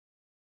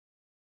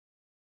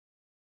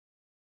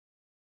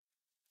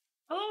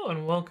Hello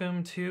and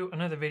welcome to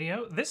another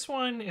video. This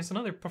one is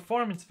another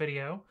performance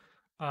video.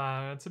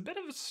 It's a bit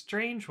of a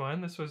strange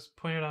one. This was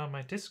pointed out on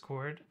my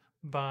Discord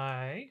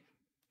by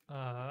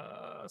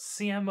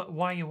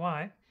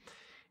CMYUY,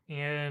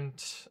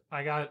 and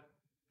I got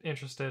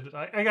interested.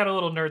 I got a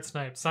little nerd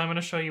snipe, so I'm going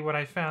to show you what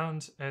I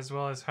found as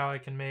well as how I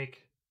can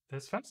make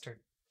this faster.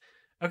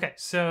 Okay,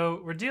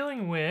 so we're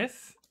dealing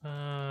with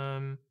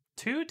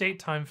two date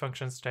time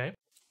functions today.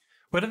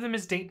 One of them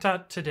is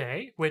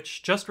date.today,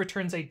 which just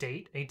returns a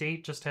date. A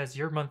date just has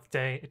your month,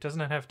 day. It does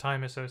not have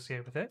time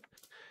associated with it.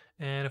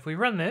 And if we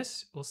run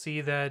this, we'll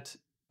see that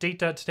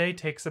date.today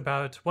takes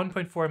about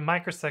 1.4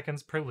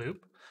 microseconds per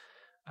loop.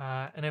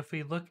 And if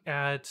we look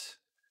at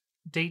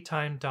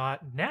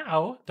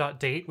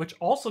datetime.now.date, which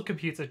also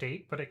computes a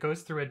date, but it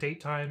goes through a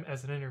date time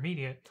as an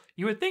intermediate,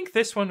 you would think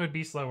this one would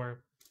be slower.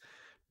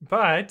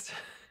 But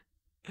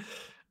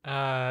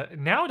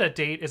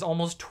now.date is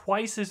almost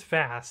twice as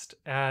fast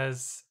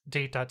as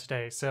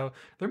date.today. So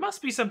there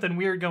must be something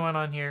weird going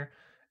on here,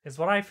 is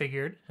what I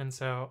figured. And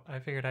so I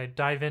figured I'd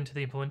dive into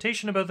the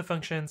implementation of both the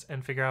functions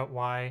and figure out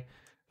why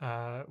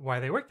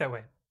they work that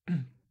way.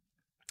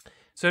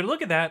 So to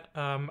look at that,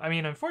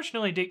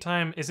 unfortunately,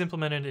 datetime is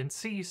implemented in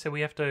C, so we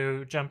have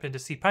to jump into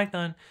C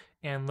Python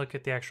and look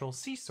at the actual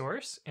C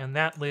source, and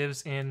that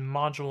lives in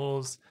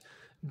modules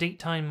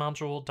datetime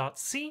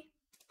module.c.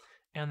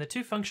 And the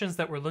two functions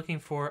that we're looking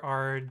for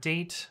are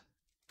date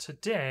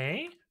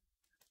today,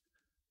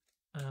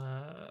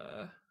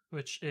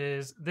 which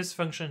is this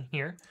function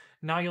here.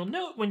 Now you'll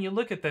note when you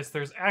look at this,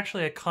 there's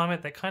actually a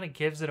comment that kind of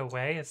gives it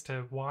away as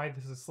to why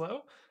this is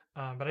slow,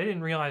 but I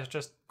didn't realize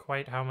just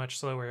quite how much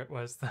slower it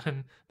was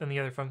than the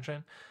other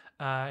function.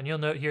 And you'll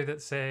note here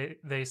that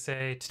they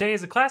say today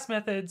is a class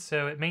method,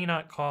 so it may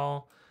not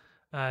call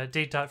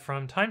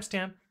date.from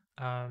timestamp.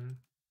 And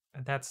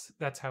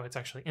that's how it's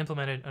actually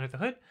implemented under the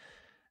hood.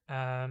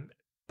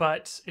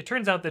 But it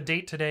turns out the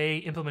date today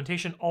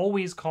implementation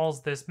always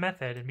calls this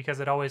method, and because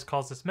it always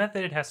calls this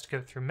method, it has to go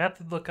through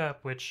method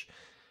lookup, which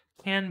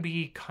can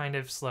be kind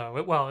of slow.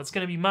 It's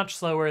going to be much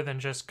slower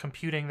than just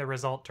computing the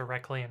result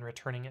directly and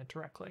returning it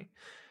directly.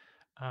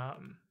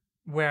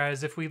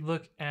 Whereas if we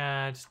look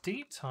at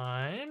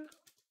datetime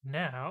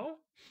now,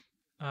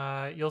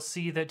 you'll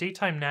see that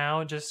datetime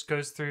now just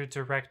goes through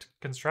direct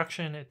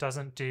construction. It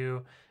doesn't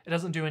do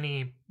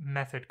any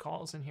method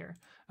calls in here.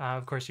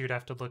 Of course, you'd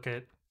have to look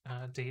at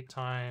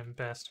datetime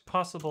best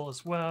possible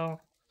as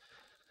well.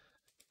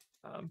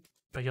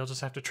 But you'll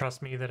just have to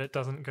trust me that it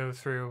doesn't go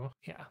through.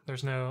 Yeah,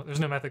 there's no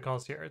method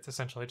calls here. It's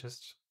essentially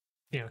just,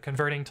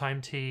 converting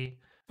time t,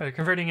 or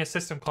converting a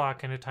system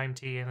clock into time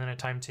t, and then a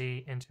time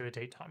t into a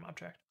datetime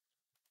object.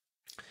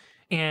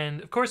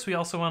 And of course, we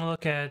also want to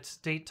look at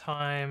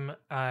datetime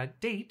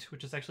date,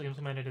 which is actually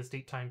implemented as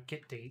datetime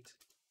get date.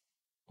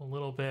 A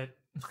little bit,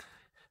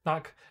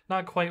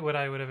 not quite what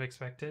I would have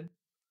expected.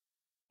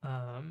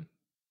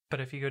 But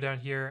if you go down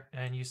here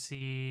and you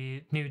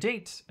see new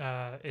date,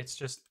 it's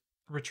just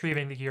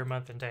retrieving the year,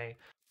 month, and day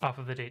off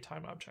of the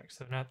datetime object.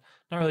 So not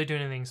really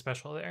doing anything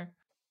special there.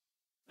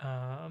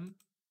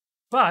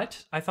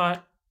 But I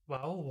thought,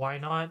 well, why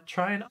not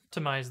try and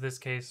optimize this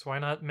case? Why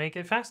not make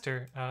it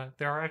faster?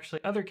 There are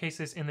actually other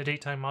cases in the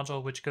datetime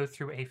module which go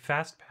through a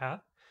fast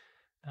path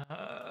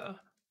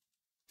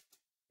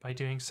by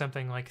doing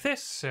something like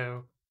this.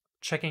 So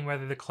checking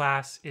whether the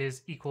class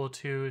is equal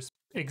to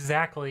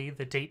exactly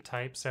the date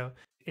type. So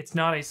it's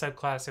not a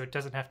subclass, so it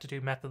doesn't have to do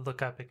method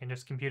lookup. It can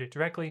just compute it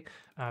directly.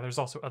 There's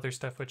also other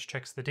stuff which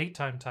checks the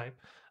datetime type,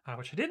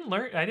 which I didn't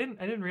learn. I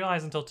didn't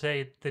realize until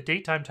today. The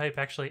datetime type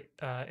actually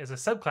is a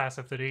subclass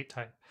of the date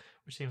type,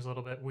 which seems a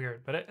little bit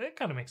weird, but it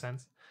kind of makes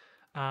sense.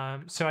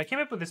 So I came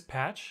up with this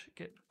patch,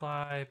 get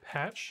by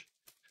patch.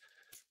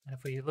 And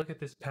if we look at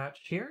this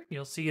patch here,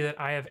 you'll see that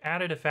I have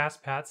added a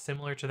fast path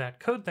similar to that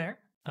code there,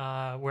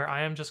 where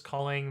I am just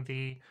calling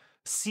the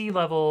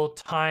C-level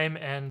time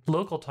and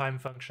local time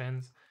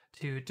functions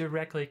to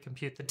directly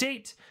compute the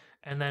date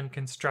and then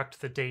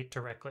construct the date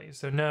directly.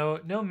 So no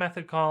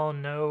method call,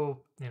 no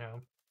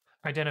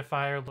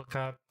identifier,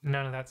 lookup,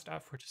 none of that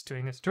stuff. We're just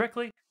doing this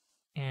directly.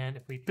 And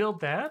if we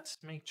build that,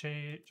 make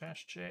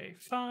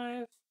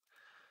j-j5.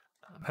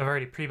 I've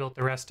already pre-built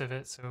the rest of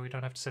it, so we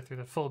don't have to sit through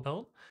the full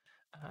build.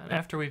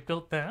 After we've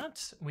built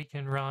that, we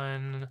can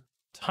run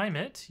time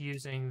it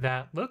using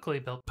that locally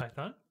built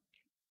Python.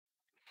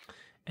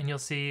 And you'll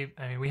see,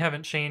 we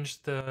haven't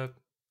changed the,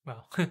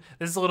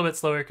 this is a little bit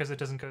slower because it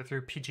doesn't go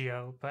through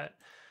PGO, but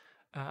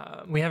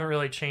we haven't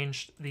really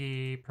changed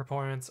the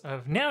performance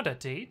of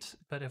now.date.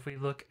 But if we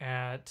look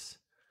at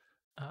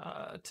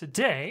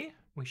today,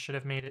 we should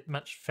have made it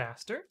much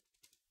faster.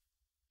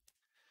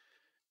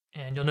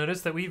 And you'll notice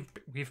that we've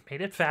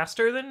made it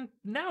faster than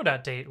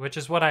now.date, which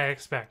is what I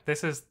expect.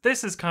 This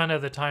is kind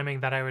of the timing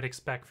that I would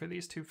expect for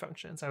these two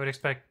functions. I would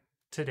expect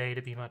today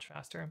to be much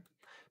faster.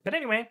 But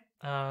anyway,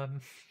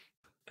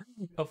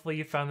 hopefully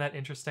you found that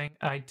interesting.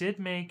 I did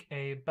make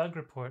a bug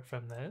report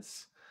from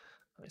this.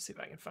 Let me see if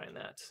I can find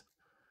that.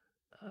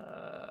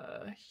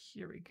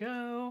 Here we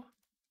go.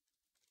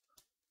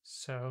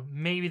 So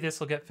maybe this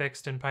will get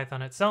fixed in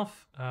Python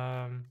itself.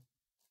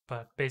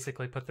 but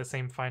basically put the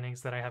same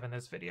findings that I have in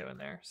this video in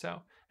there.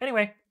 So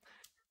anyway,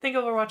 thank you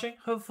all for watching.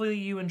 Hopefully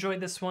you enjoyed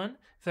this one.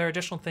 If there are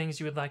additional things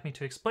you would like me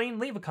to explain,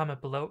 leave a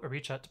comment below or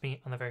reach out to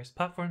me on the various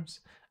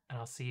platforms, and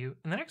I'll see you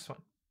in the next one.